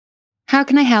How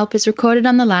Can I Help is recorded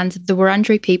on the lands of the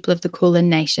Wurundjeri people of the Kulin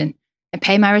Nation. I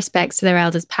pay my respects to their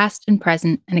elders past and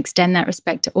present and extend that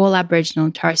respect to all Aboriginal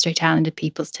and Torres Strait Islander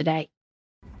peoples today.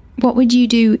 What would you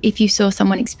do if you saw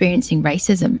someone experiencing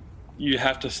racism? You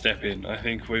have to step in. I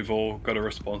think we've all got a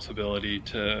responsibility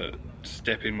to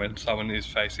step in when someone is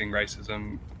facing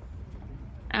racism.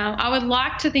 I would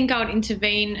like to think I would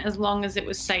intervene as long as it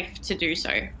was safe to do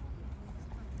so.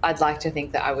 I'd like to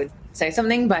think that I would say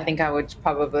something, but I think I would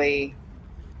probably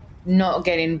not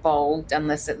get involved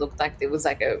unless it looked like it was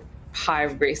like a high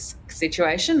risk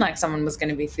situation, like someone was going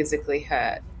to be physically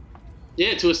hurt.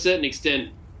 Yeah, to a certain extent,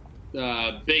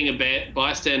 being a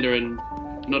bystander and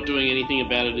not doing anything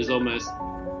about it is almost,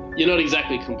 you're not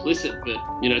exactly complicit,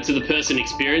 but to the person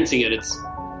experiencing it, it's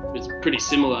pretty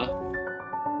similar.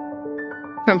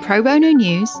 From Pro Bono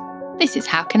News, this is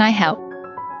How Can I Help?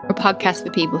 A podcast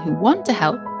for people who want to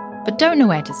help but don't know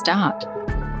where to start.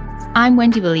 I'm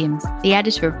Wendy Williams, the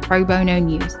editor of Pro Bono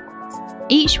News.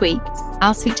 Each week,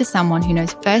 I'll speak to someone who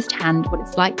knows firsthand what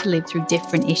it's like to live through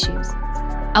different issues.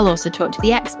 I'll also talk to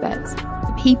the experts,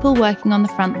 the people working on the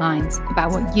front lines,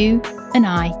 about what you and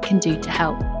I can do to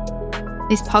help.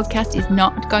 This podcast is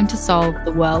not going to solve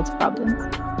the world's problems,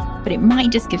 but it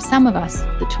might just give some of us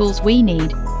the tools we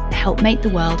need to help make the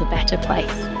world a better place.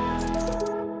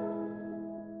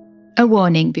 A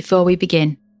warning before we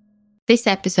begin. This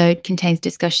episode contains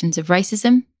discussions of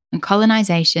racism and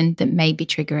colonisation that may be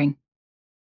triggering.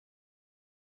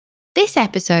 This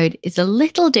episode is a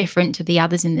little different to the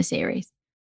others in the series.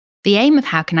 The aim of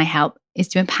How Can I Help is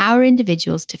to empower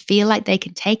individuals to feel like they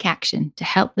can take action to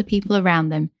help the people around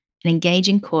them and engage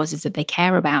in causes that they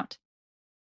care about.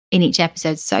 In each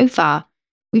episode so far,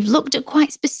 we've looked at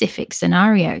quite specific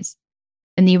scenarios.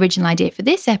 And the original idea for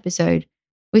this episode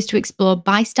was to explore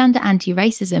bystander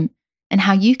anti-racism and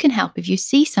how you can help if you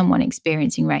see someone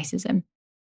experiencing racism.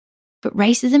 But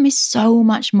racism is so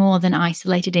much more than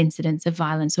isolated incidents of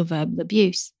violence or verbal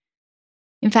abuse.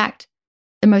 In fact,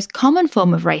 the most common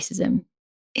form of racism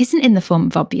isn't in the form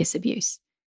of obvious abuse.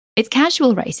 It's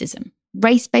casual racism,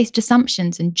 race-based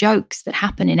assumptions and jokes that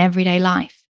happen in everyday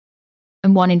life.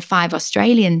 And 1 in 5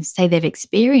 Australians say they've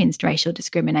experienced racial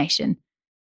discrimination.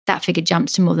 That figure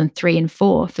jumps to more than 3 in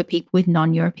 4 for people with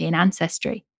non-European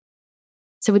ancestry.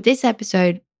 So with this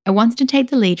episode, I wanted to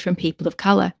take the lead from people of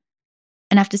colour.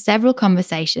 And after several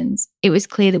conversations, it was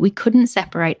clear that we couldn't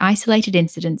separate isolated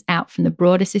incidents out from the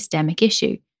broader systemic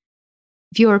issue.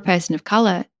 If you're a person of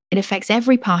colour, it affects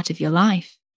every part of your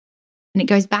life. And it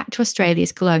goes back to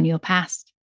Australia's colonial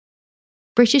past.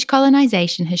 British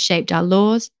colonisation has shaped our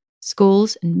laws,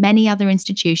 schools, and many other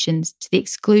institutions to the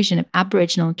exclusion of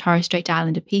Aboriginal and Torres Strait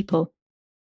Islander people.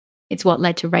 It's what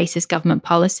led to racist government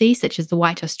policy, such as the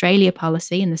White Australia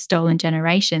policy and the Stolen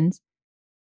Generations.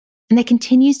 And there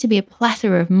continues to be a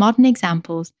plethora of modern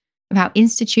examples of how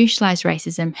institutionalised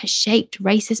racism has shaped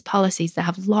racist policies that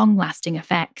have long-lasting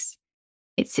effects.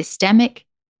 It's systemic,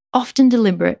 often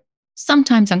deliberate,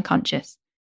 sometimes unconscious.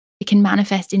 It can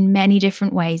manifest in many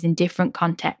different ways in different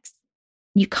contexts.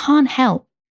 You can't help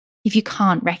if you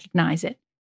can't recognise it.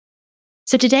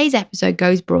 So today's episode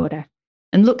goes broader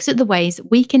and looks at the ways that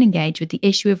we can engage with the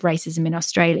issue of racism in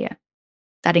Australia.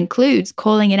 That includes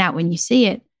calling it out when you see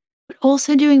it, but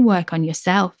also doing work on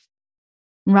yourself.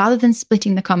 Rather than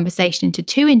splitting the conversation into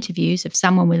 2 interviews of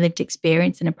someone with lived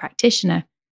experience and a practitioner,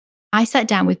 I sat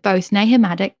down with both Neha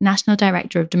Maddock, National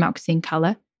Director of Democracy in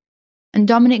Colour, and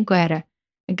Dominic Guerra,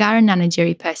 a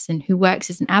Garinanajeri person who works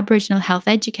as an Aboriginal health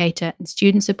educator and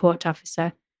student support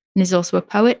officer and is also a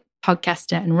poet,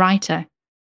 podcaster and writer.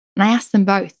 And I asked them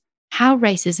both how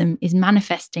racism is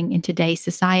manifesting in today's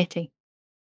society.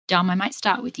 Dom, I might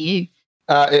start with you.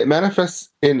 It manifests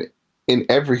in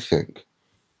everything.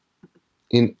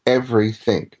 In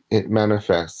everything it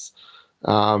manifests.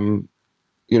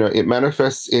 It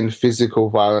manifests in physical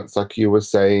violence, like you were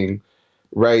saying,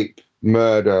 rape,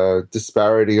 murder,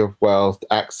 disparity of wealth,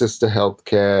 access to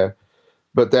healthcare.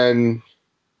 But then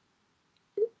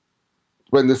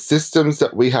when the systems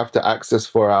that we have to access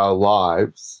for our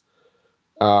lives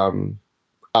are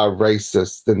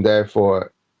racist, then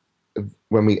therefore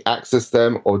when we access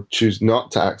them or choose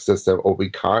not to access them or we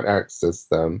can't access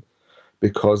them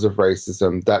because of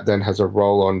racism, that then has a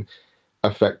role on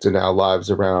affecting our lives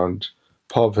around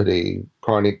poverty,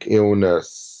 chronic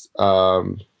illness,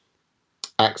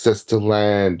 access to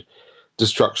land,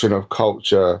 destruction of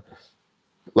culture.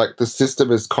 Like the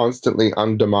system is constantly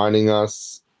undermining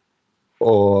us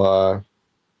or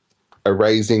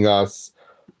erasing us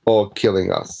or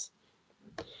killing us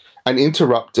and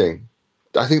interrupting.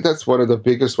 I think that's one of the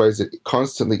biggest ways it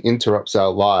constantly interrupts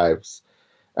our lives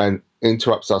and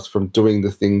interrupts us from doing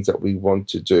the things that we want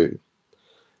to do.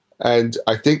 And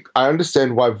I think I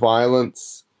understand why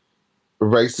racist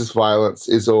violence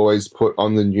is always put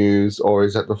on the news or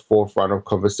is at the forefront of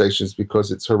conversations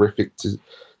because it's horrific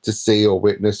to see or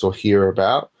witness or hear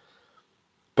about.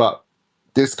 But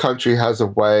this country has a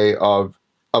way of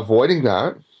avoiding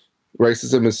that.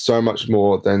 Racism is so much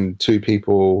more than two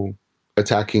people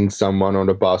attacking someone on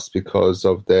a bus because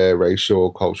of their racial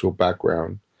or cultural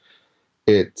background.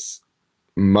 It's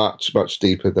much, much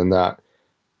deeper than that.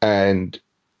 And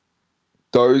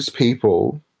those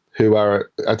people who are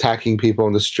attacking people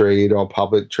on the street or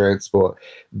public transport,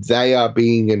 they are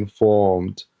being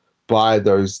informed by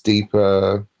those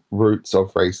deeper roots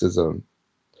of racism.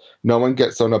 No one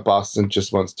gets on a bus and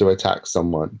just wants to attack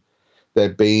someone. They're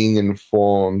being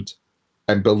informed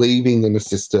and believing in a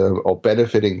system or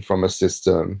benefiting from a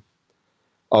system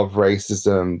of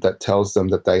racism that tells them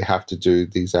that they have to do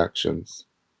these actions.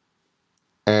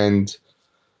 And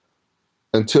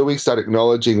until we start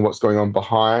acknowledging what's going on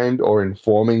behind or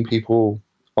informing people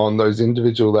on those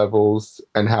individual levels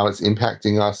and how it's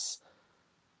impacting us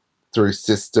through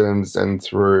systems and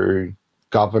through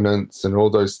governance and all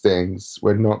those things,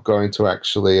 we're not going to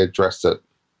actually address it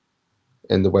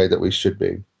in the way that we should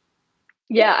be.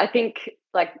 Yeah, I think,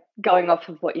 like, going off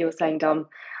of what you were saying, Dom,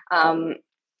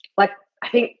 like, I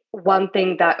think one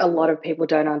thing that a lot of people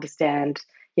don't understand,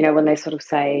 you know, when they sort of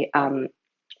say,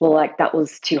 well, like, that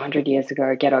was 200 years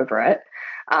ago, get over it.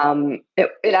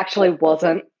 It actually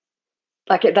wasn't.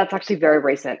 Like, that's actually very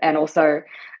recent. And also,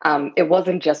 it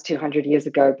wasn't just 200 years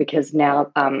ago, because now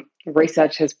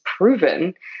research has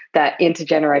proven that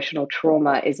intergenerational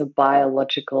trauma is a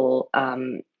biological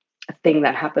thing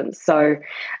that happens. So,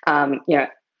 you know,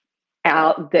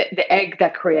 the egg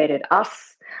that created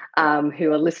us,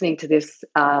 who are listening to this,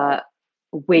 that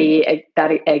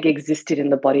egg existed in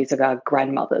the bodies of our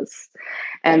grandmothers.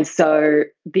 And so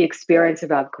the experience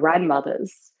of our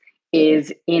grandmothers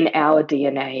is in our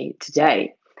DNA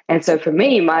today. And so for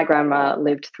me, my grandma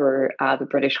lived through the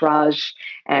British Raj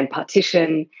and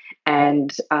partition,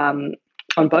 and on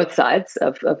both sides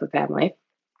of the family,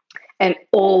 and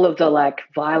all of the, like,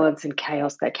 violence and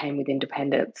chaos that came with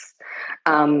independence.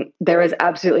 There is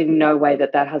absolutely no way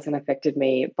that hasn't affected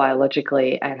me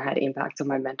biologically and had impacts on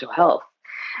my mental health.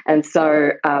 And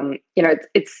so, you know,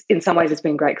 it's in some ways it's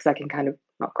been great because I can kind of,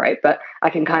 not great, but I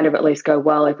can kind of at least go,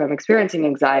 well, if I'm experiencing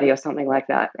anxiety or something like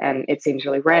that, and it seems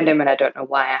really random and I don't know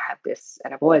why I have this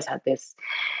and I've always had this,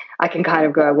 I can kind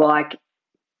of go, well,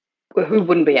 who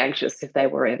wouldn't be anxious if they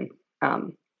were in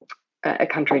a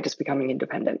country just becoming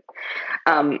independent?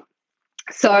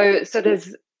 So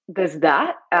there's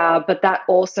that, but that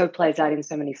also plays out in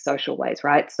so many social ways,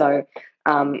 right? So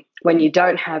when you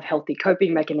don't have healthy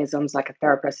coping mechanisms like a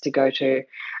therapist to go to,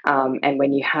 and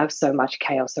when you have so much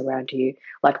chaos around you,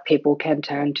 like, people can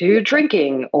turn to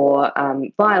drinking or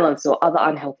violence or other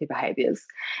unhealthy behaviors.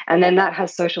 And then that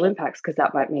has social impacts, because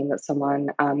that might mean that someone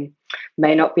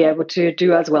may not be able to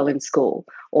do as well in school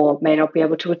or may not be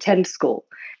able to attend school.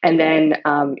 And then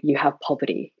you have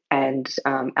poverty and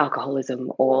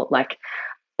alcoholism, or, like,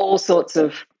 all sorts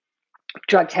of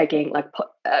drug taking, like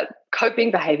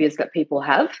coping behaviors that people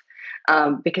have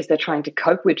because they're trying to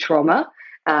cope with trauma,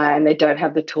 and they don't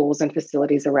have the tools and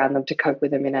facilities around them to cope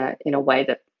with them in a way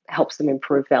that helps them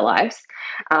improve their lives.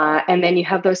 And then you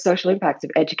have those social impacts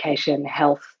of education,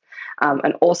 health,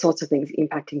 and all sorts of things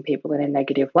impacting people in a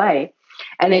negative way.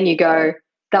 And then you go,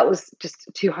 that was just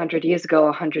 200 years ago,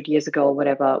 100 years ago, or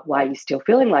whatever. Why are you still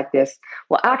feeling like this?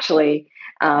 Well, actually,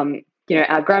 you know,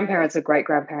 our grandparents or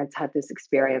great-grandparents had this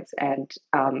experience. And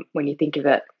when you think of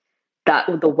it, that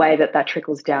the way that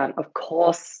trickles down, of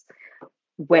course,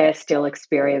 we're still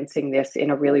experiencing this in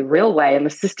a really real way. And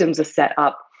the systems are set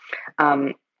up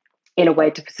in a way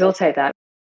to facilitate that.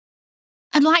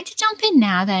 I'd like to jump in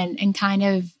now then and kind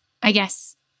of, I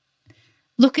guess,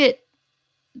 look at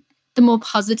the more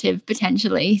positive,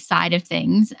 potentially, side of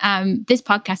things. This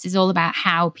podcast is all about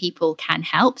how people can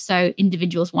help. So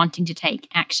individuals wanting to take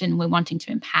action, we're wanting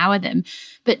to empower them.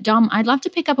 But Dom, I'd love to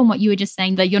pick up on what you were just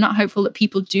saying, that you're not hopeful that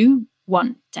people do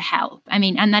want to help. I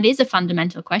mean, and that is a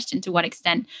fundamental question, to what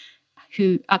extent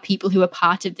who are people who are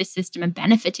part of this system and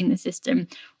benefiting the system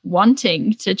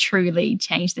wanting to truly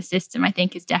change the system, I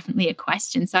think is definitely a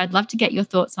question. So I'd love to get your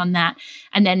thoughts on that.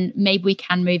 And then maybe we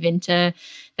can move into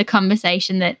the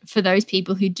conversation that for those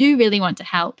people who do really want to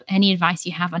help, any advice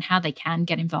you have on how they can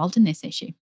get involved in this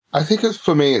issue? I think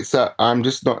for me, it's that I'm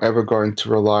just not ever going to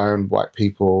rely on white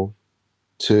people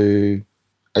to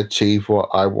achieve what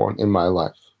I want in my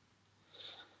life.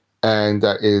 And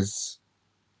that is,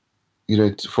 you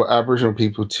know, for Aboriginal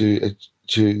people to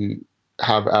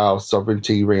have our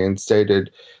sovereignty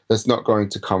reinstated, that's not going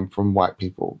to come from white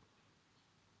people.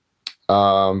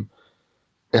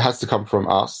 It has to come from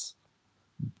us.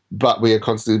 But we are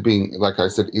constantly being, like I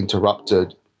said,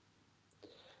 interrupted.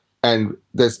 And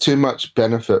there's too much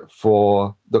benefit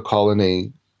for the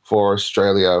colony, for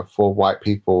Australia, for white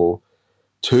people,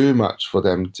 too much for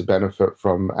them to benefit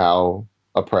from our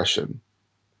oppression,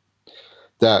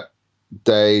 that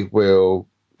they will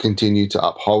continue to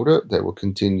uphold it, they will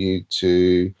continue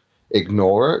to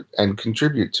ignore it and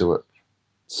contribute to it.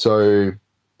 So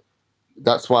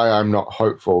that's why I'm not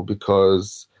hopeful,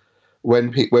 because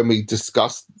when we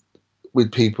discuss with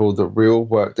people the real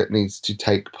work that needs to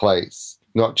take place,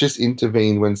 not just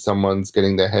intervene when someone's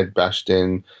getting their head bashed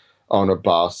in on a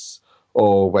bus,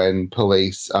 or when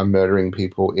police are murdering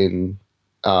people in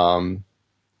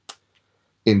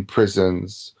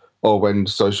prisons, or when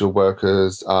social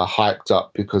workers are hyped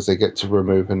up because they get to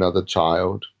remove another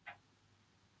child.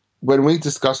 When we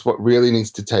discuss what really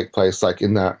needs to take place, like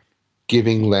in that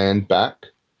giving land back,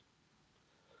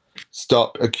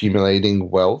 stop accumulating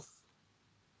wealth,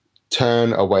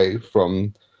 turn away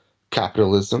from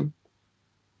capitalism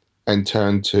and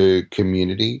turn to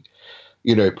community,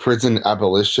 prison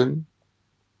abolition,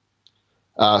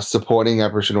 supporting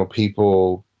Aboriginal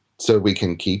people so we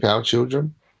can keep our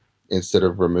children instead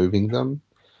of removing them,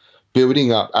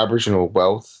 building up Aboriginal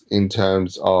wealth in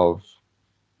terms of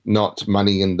not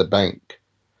money in the bank,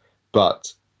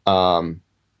 but, so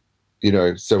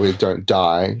we don't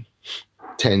die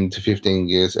 10 to 15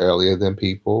 years earlier than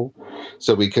people,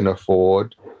 so we can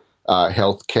afford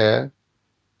health care,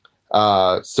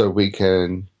 so we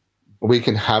can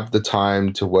have the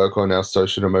time to work on our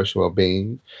social and emotional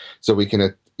well-being, so we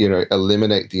can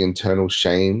eliminate the internal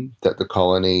shame that the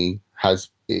colony has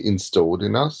installed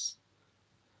in us,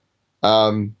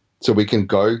 so we can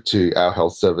go to our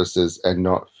health services and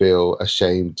not feel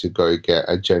ashamed to go get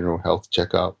a general health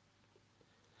checkup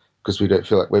because we don't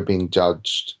feel like we're being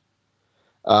judged.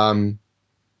 When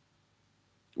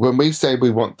we say we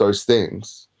want those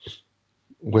things,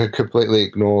 we're completely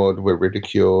ignored, we're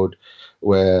ridiculed,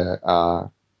 we're,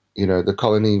 the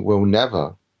colony will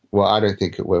never, well, I don't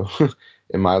think it will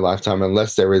in my lifetime,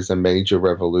 unless there is a major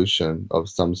revolution of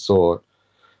some sort,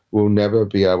 we'll never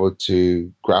be able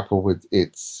to grapple with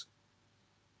its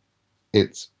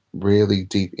really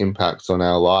deep impacts on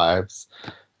our lives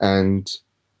and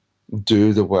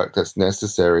do the work that's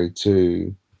necessary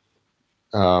to,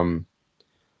 to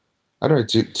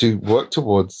work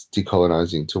towards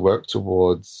decolonizing, to work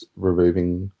towards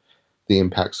removing the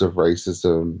impacts of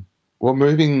racism, or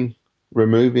removing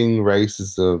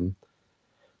racism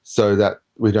so that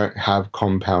we don't have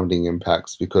compounding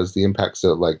impacts, because the impacts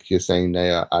are, like you're saying,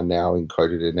 Naya, are now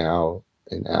encoded in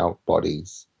our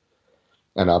bodies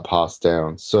and are passed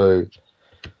down. So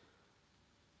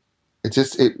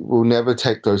it will never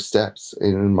take those steps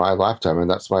in my lifetime, and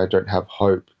that's why I don't have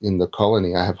hope in the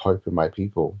colony. I have hope in my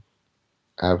people.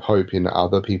 I have hope in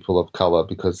other people of color,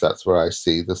 because that's where I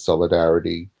see the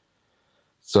solidarity.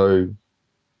 So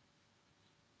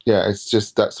yeah, it's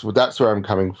just that's where I'm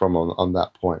coming from on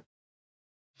that point.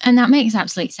 And that makes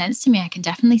absolute sense to me. I can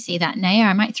definitely see that. Naya,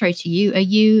 I might throw to you. Are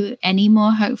you any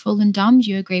more hopeful than Dom? Do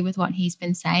you agree with what he's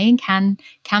been saying? Can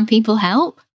people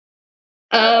help?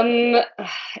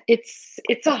 It's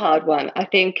a hard one. I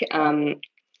think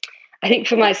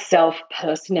for myself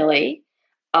personally,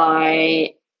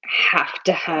 I have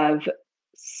to have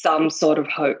some sort of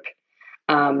hope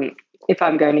if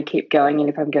I'm going to keep going and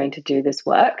if I'm going to do this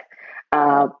work.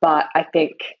 But I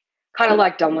think, kind of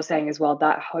like Dom was saying as well,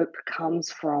 that hope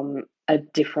comes from a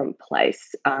different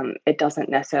place. It doesn't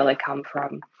necessarily come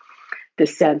from the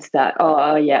sense that,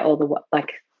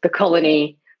 the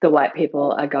colony, the white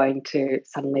people are going to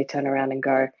suddenly turn around and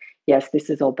go, yes, this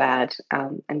is all bad,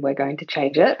 and we're going to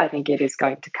change it. I think it is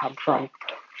going to come from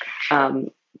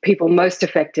people most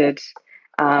affected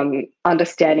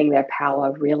understanding their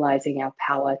power, realizing our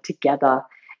power together,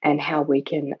 and how we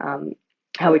can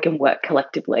work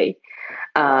collectively,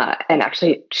 and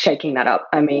actually shaking that up.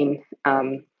 I mean,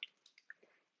 who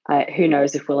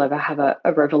knows if we'll ever have a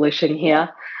revolution here,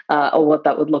 or what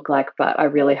that would look like, but I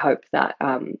really hope that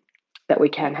that we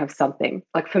can have something.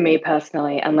 Like, for me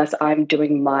personally, unless I'm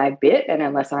doing my bit and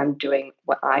unless I'm doing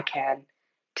what I can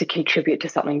to contribute to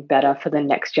something better for the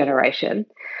next generation,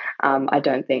 I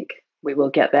don't think we will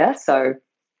get there. So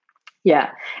yeah.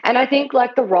 And I think,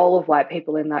 like, the role of white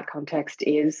people in that context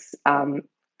is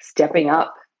stepping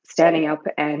up, standing up,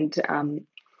 and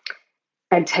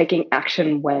taking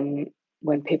action when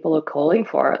people are calling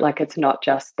for it. Like, it's not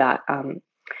just that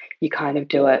you kind of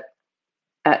do it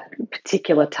at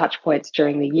particular touch points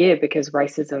during the year, because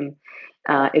racism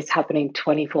is happening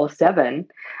 24/7.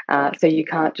 So you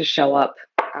can't just show up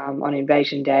on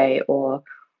Invasion Day or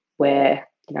wear,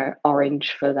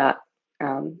 orange for that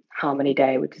Harmony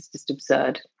Day, which is just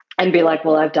absurd, and be like,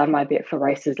 well, I've done my bit for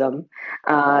racism.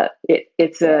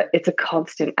 It's a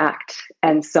constant act.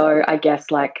 And so I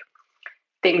guess like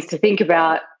things to think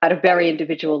about at a very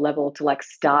individual level to like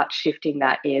start shifting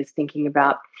that is thinking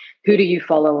about, who do you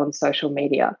follow on social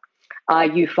media? Are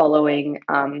you following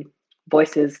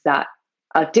voices that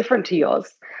are different to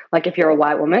yours? Like if you're a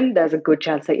white woman, there's a good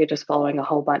chance that you're just following a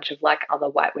whole bunch of like other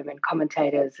white women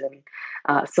commentators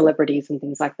and celebrities and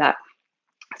things like that.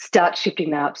 Start shifting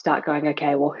that up, start going,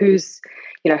 okay, well, who's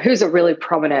a really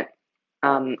prominent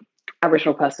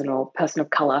Aboriginal person or person of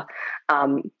color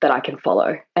that I can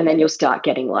follow. And then you'll start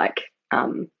getting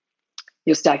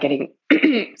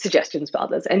suggestions for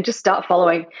others, and just start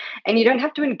following. And you don't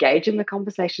have to engage in the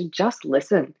conversation, just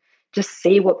listen, just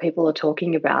see what people are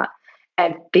talking about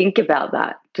and think about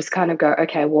that. Just kind of go,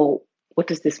 okay, well, what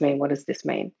does this mean? What does this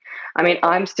mean? I mean,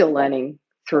 I'm still learning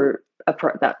through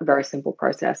that very simple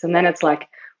process. And then it's like,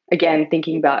 again,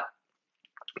 thinking about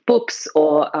books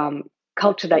or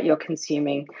culture that you're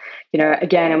consuming.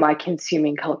 Again, am I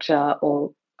consuming culture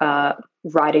or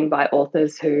writing by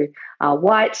authors who are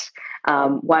white?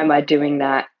 Why am I doing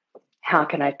that? How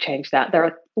can I change that? There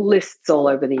are lists all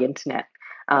over the internet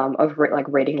of like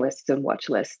reading lists and watch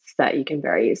lists that you can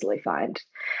very easily find.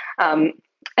 And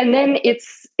then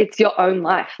it's your own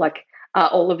life. Like, are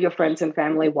all of your friends and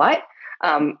family white?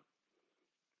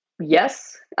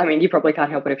 Yes. I mean, you probably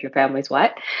can't help it if your family's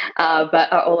white,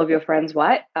 but are all of your friends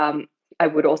white? I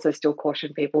would also still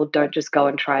caution people, don't just go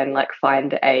and try and like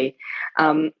find a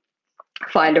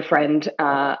friend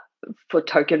for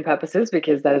token purposes,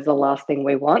 because that is the last thing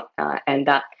we want. And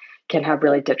that can have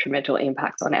really detrimental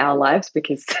impacts on our lives,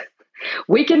 because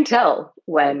we can tell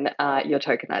when you're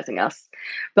tokenizing us.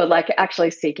 But like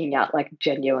actually seeking out like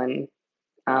genuine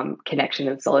connection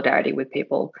and solidarity with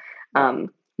people,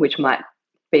 which might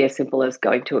be as simple as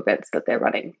going to events that they're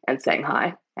running and saying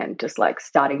hi, and just like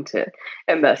starting to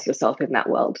immerse yourself in that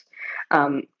world.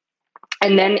 And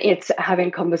then it's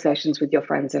having conversations with your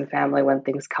friends and family when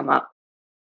things come up.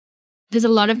 There's a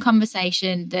lot of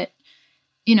conversation that,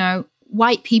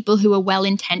 white people who are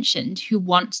well-intentioned, who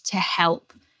want to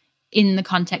help in the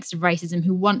context of racism,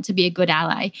 who want to be a good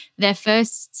ally, their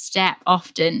first step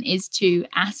often is to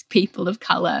ask people of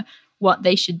color what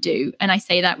they should do. And I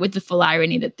say that with the full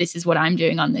irony that this is what I'm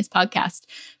doing on this podcast.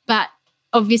 But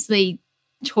obviously,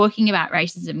 talking about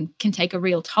racism can take a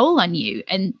real toll on you,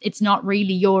 and it's not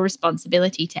really your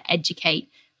responsibility to educate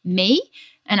me.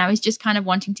 And I was just kind of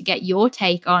wanting to get your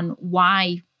take on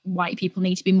why white people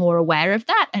need to be more aware of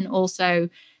that, and also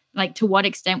like to what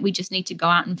extent we just need to go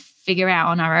out and figure out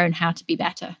on our own how to be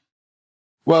better.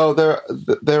 Well,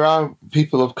 there are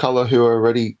people of color who are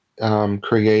already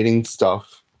creating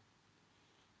stuff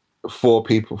for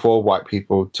white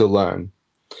people to learn,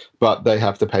 but they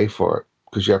have to pay for it,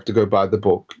 because you have to go buy the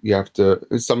book.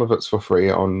 Some of it's for free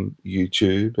on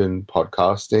YouTube and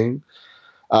podcasting.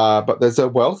 But there's a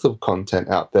wealth of content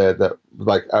out there that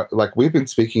like we've been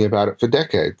speaking about it for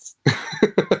decades.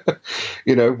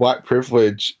 White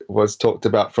privilege was talked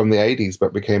about from the 80s,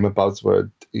 but became a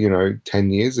buzzword,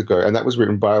 10 years ago. And that was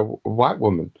written by a white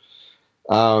woman,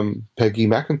 Peggy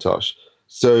McIntosh.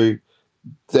 So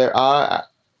there are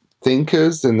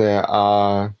thinkers and there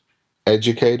are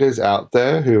educators out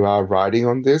there who are writing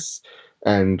on this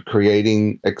and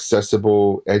creating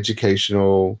accessible,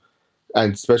 educational,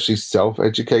 and especially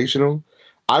self-educational.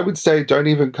 I would say don't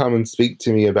even come and speak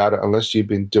to me about it unless you've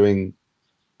been doing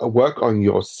work on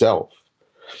yourself.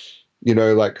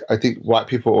 I think white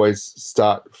people always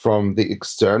start from the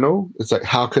external. It's like,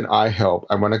 how can I help?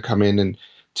 I want to come in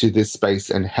to this space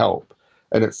and help.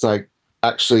 And it's like,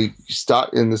 actually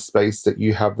start in the space that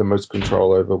you have the most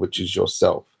control over, which is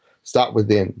yourself. Start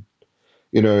within.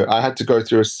 I had to go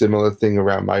through a similar thing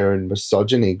around my own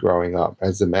misogyny growing up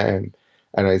as a man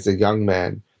and as a young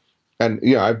man. And,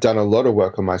 I've done a lot of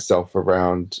work on myself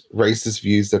around racist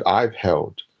views that I've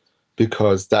held,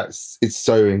 because it's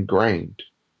so ingrained.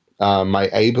 My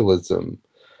ableism,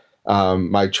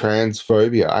 my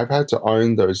transphobia, I've had to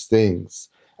own those things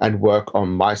and work on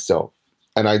myself.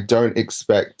 And I don't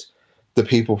expect the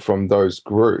people from those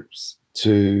groups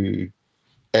to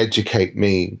educate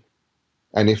me.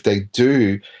 And if they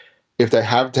do, if they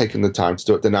have taken the time to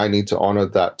do it, then I need to honor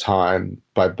that time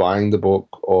by buying the book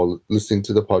or listening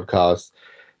to the podcast,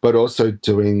 but also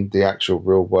doing the actual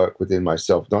real work within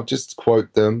myself. Not just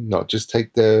quote them, not just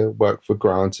take their work for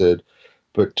granted,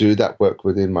 but do that work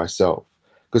within myself.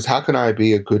 Because how can I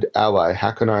be a good ally?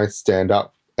 How can I stand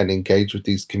up and engage with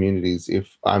these communities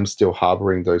if I'm still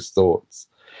harboring those thoughts?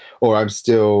 Or I'm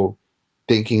still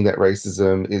thinking that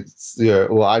racism is,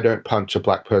 well, I don't punch a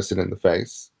black person in the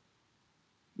face.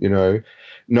 No,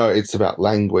 it's about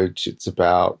language. It's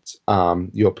about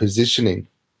your positioning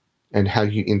and how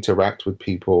you interact with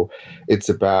people. It's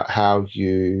about how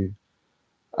you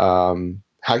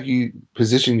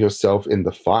position yourself in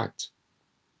the fight,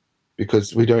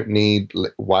 because we don't need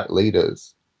white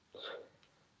leaders.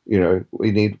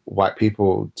 We need white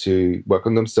people to work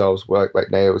on themselves, work,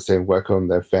 like Naya was saying, work on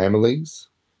their families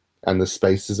and the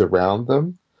spaces around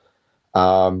them,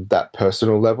 that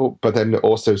personal level, but then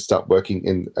also start working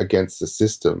in against the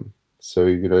system. So,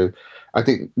 I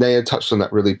think Naya touched on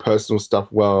that really personal stuff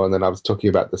well, and then I was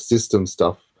talking about the system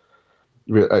stuff,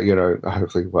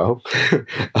 hopefully well.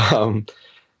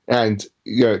 And,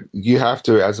 you have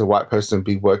to, as a white person,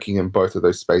 be working in both of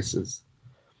those spaces.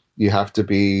 You have to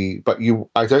be, but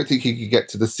I don't think you can get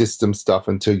to the system stuff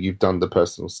until you've done the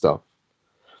personal stuff.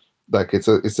 Like it's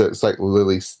like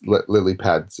lily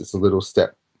pads. It's a little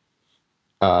step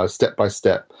by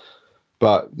step.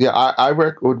 But yeah, I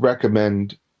would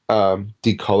recommend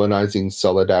Decolonizing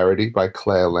Solidarity by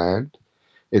Claire Land.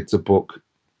 It's a book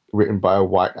written by a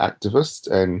white activist,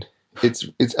 and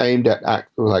it's aimed at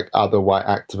other white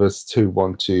activists who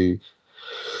want to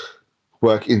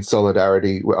work in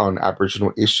solidarity on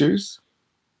Aboriginal issues.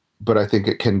 But I think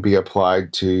it can be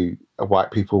applied to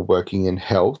white people working in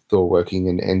health or working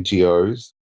in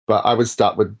NGOs. But I would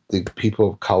start with the people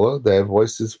of color, their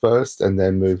voices first, and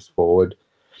then move forward.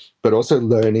 But also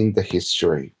learning the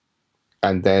history.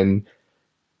 And then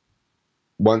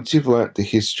once you've learnt the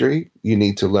history, you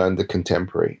need to learn the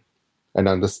contemporary and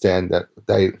understand that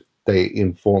they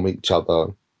inform each other.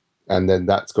 And then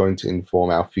that's going to inform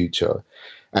our future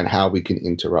and how we can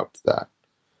interrupt that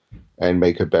and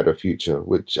make a better future,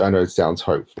 which I know sounds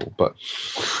hopeful, but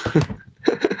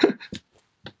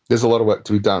there's a lot of work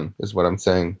to be done, is what I'm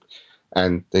saying.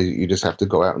 And you just have to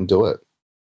go out and do it.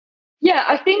 Yeah,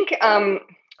 I think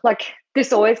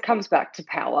this always comes back to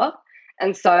power.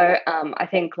 And so I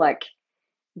think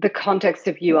the context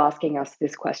of you asking us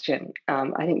this question,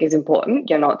 I think is important.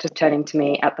 You're not just turning to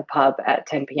me at the pub at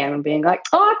 10 p.m. and being like,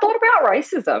 oh, I thought about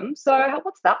racism. So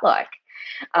what's that like?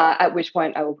 At which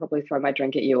point I will probably throw my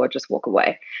drink at you or just walk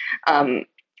away and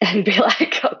be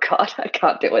like, oh, God, I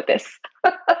can't deal with this.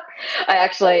 I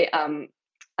actually,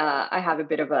 I have a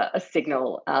bit of a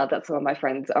signal that some of my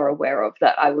friends are aware of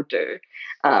that I would do.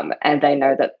 And they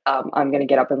know that I'm going to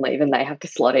get up and leave and they have to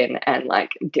slot in and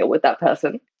deal with that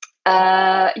person.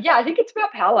 Yeah, I think it's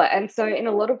about power. And so in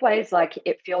a lot of ways,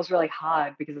 it feels really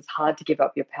hard because it's hard to give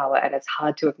up your power and it's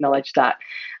hard to acknowledge that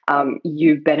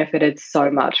you benefited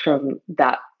so much from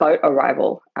that boat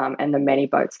arrival and the many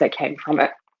boats that came from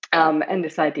it. And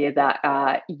this idea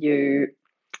that you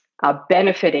are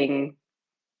benefiting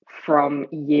from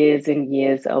years and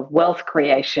years of wealth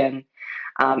creation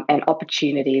and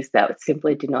opportunities that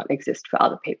simply did not exist for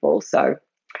other people. So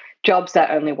jobs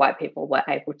that only white people were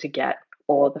able to get,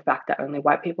 or the fact that only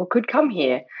white people could come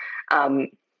here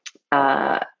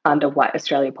under white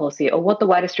Australia policy, or what the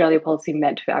white Australia policy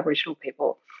meant for Aboriginal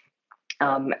people,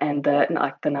 and the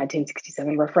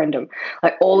 1967 referendum.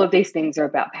 All of these things are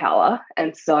about power.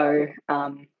 And so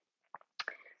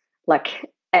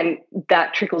and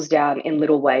that trickles down in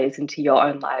little ways into your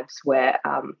own lives where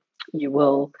you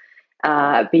will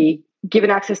be given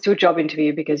access to a job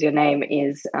interview because your name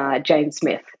is Jane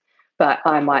Smith. But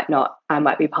I might not. I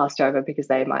might be passed over because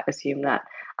they might assume that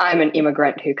I'm an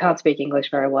immigrant who can't speak English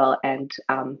very well, and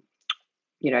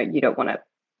you don't want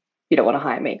to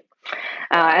hire me.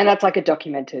 And that's a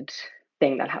documented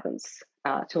thing that happens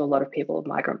to a lot of people of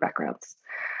migrant backgrounds.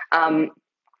 And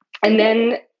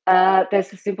then there's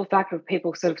the simple fact of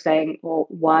people sort of saying, "Well,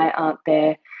 why aren't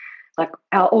there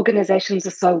our organizations are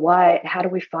so white? How do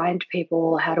we find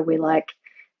people? How do we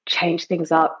change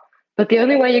things up?" But the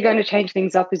only way you're going to change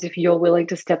things up is if you're willing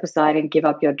to step aside and give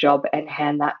up your job and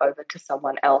hand that over to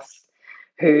someone else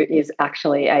who is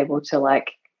actually able to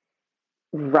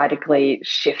radically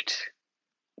shift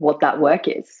what that work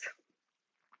is.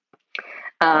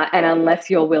 And unless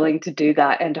you're willing to do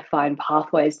that and to find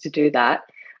pathways to do that,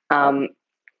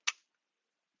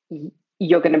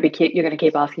 you're going to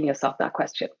keep asking yourself that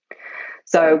question.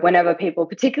 So whenever people,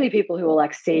 particularly people who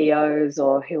are CEOs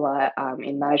or who are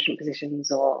in management positions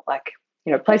or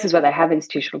places where they have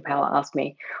institutional power, ask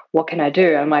me, what can I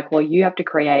do? I'm like, well, you have to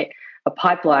create a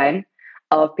pipeline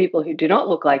of people who do not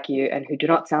look like you and who do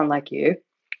not sound like you.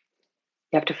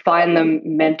 You have to find them,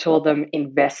 mentor them,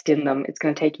 invest in them. It's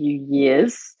going to take you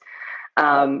years.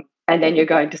 And then you're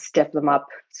going to step them up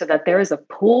so that there is a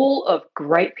pool of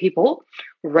great people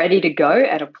ready to go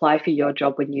and apply for your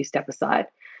job when you step aside.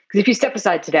 Because if you step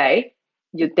aside today,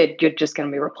 you're just going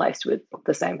to be replaced with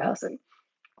the same person.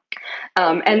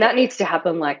 And that needs to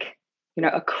happen, like,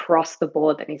 across the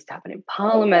board. That needs to happen in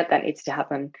Parliament. That needs to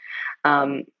happen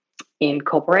in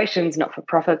corporations,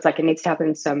 not-for-profits. Like, it needs to happen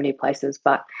in so many places.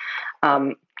 But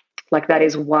like, that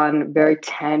is one very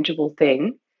tangible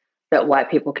thing that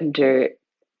white people can do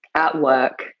at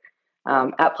work,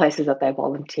 at places that they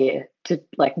volunteer, to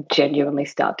like genuinely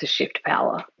start to shift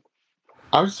power.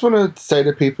 I just want to say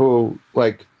to people,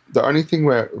 like, the only thing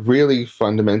we're really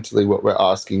fundamentally what we're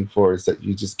asking for is that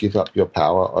you just give up your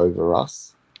power over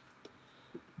us.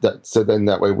 So then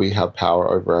that way we have power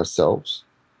over ourselves.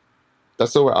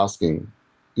 That's all we're asking,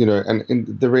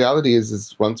 and the reality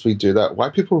is once we do that,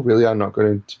 white people really are not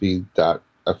going to be that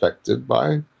affected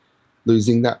by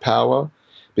losing that power,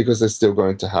 because they're still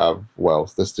going to have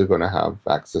wealth, they're still going to have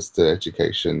access to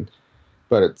education,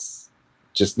 but it's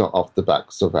just not off the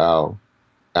backs of our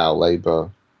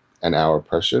labor and our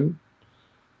oppression.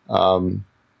 And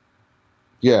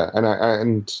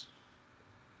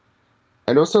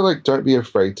also, like, don't be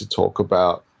afraid to talk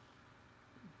about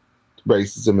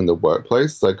racism in the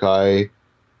workplace. Like, I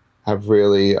have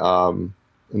really,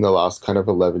 in the last kind of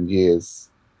 11 years,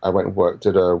 I went and worked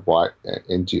at a white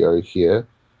NGO here.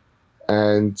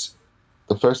 And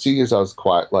the first 2 years I was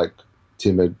quite, like,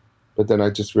 timid, but then I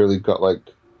just really got, like,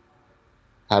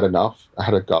 had enough. I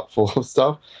had a gut full of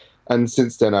stuff. And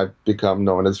since then I've become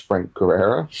known as Frank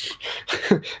Guerrera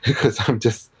because I'm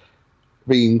just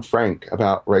being frank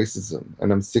about racism,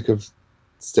 and I'm sick of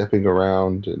stepping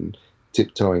around and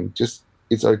tiptoeing. Just,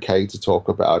 it's okay to talk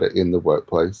about it in the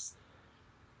workplace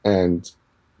and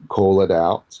call it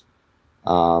out.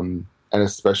 And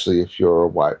especially if you're a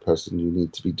white person, you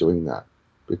need to be doing that,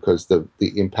 because the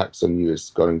impacts on you is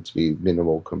going to be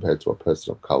minimal compared to a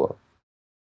person of colour.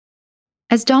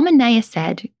 As Dom and Naya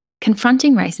said,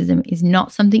 confronting racism is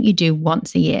not something you do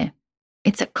once a year.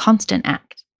 It's a constant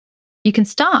act. You can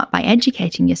start by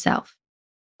educating yourself.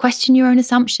 Question your own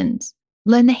assumptions.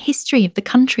 Learn the history of the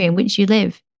country in which you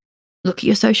live. Look at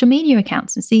your social media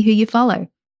accounts and see who you follow.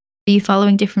 Are you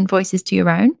following different voices to your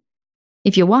own?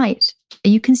 If you're white, are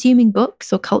you consuming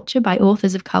books or culture by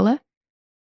authors of colour?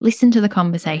 Listen to the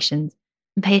conversations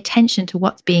and pay attention to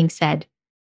what's being said.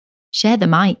 Share the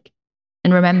mic.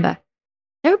 And remember,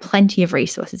 there are plenty of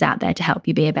resources out there to help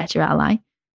you be a better ally,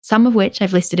 some of which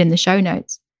I've listed in the show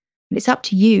notes, but it's up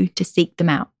to you to seek them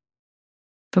out.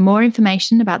 For more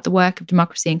information about the work of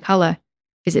Democracy in Colour,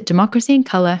 visit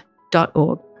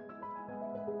democracyincolor.org.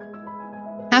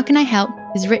 How Can I Help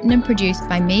is written and produced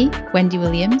by me, Wendy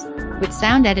Williams, with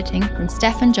sound editing from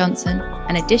Stefan Johnson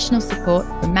and additional support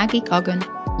from Maggie Coggan,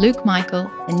 Luke Michael,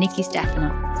 and Nikki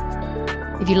Stefano.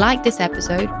 If you like this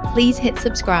episode, please hit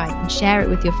subscribe and share it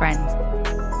with your friends.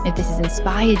 If this has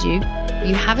inspired you, or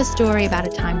you have a story about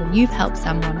a time when you've helped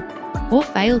someone, or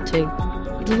failed to,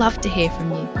 we'd love to hear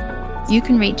from you. You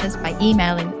can reach us by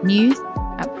emailing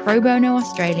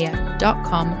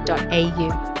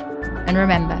news@probonoaustralia.com.au. And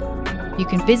remember, you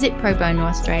can visit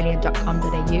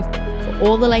probonoaustralia.com.au for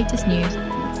all the latest news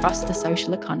from across the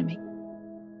social economy.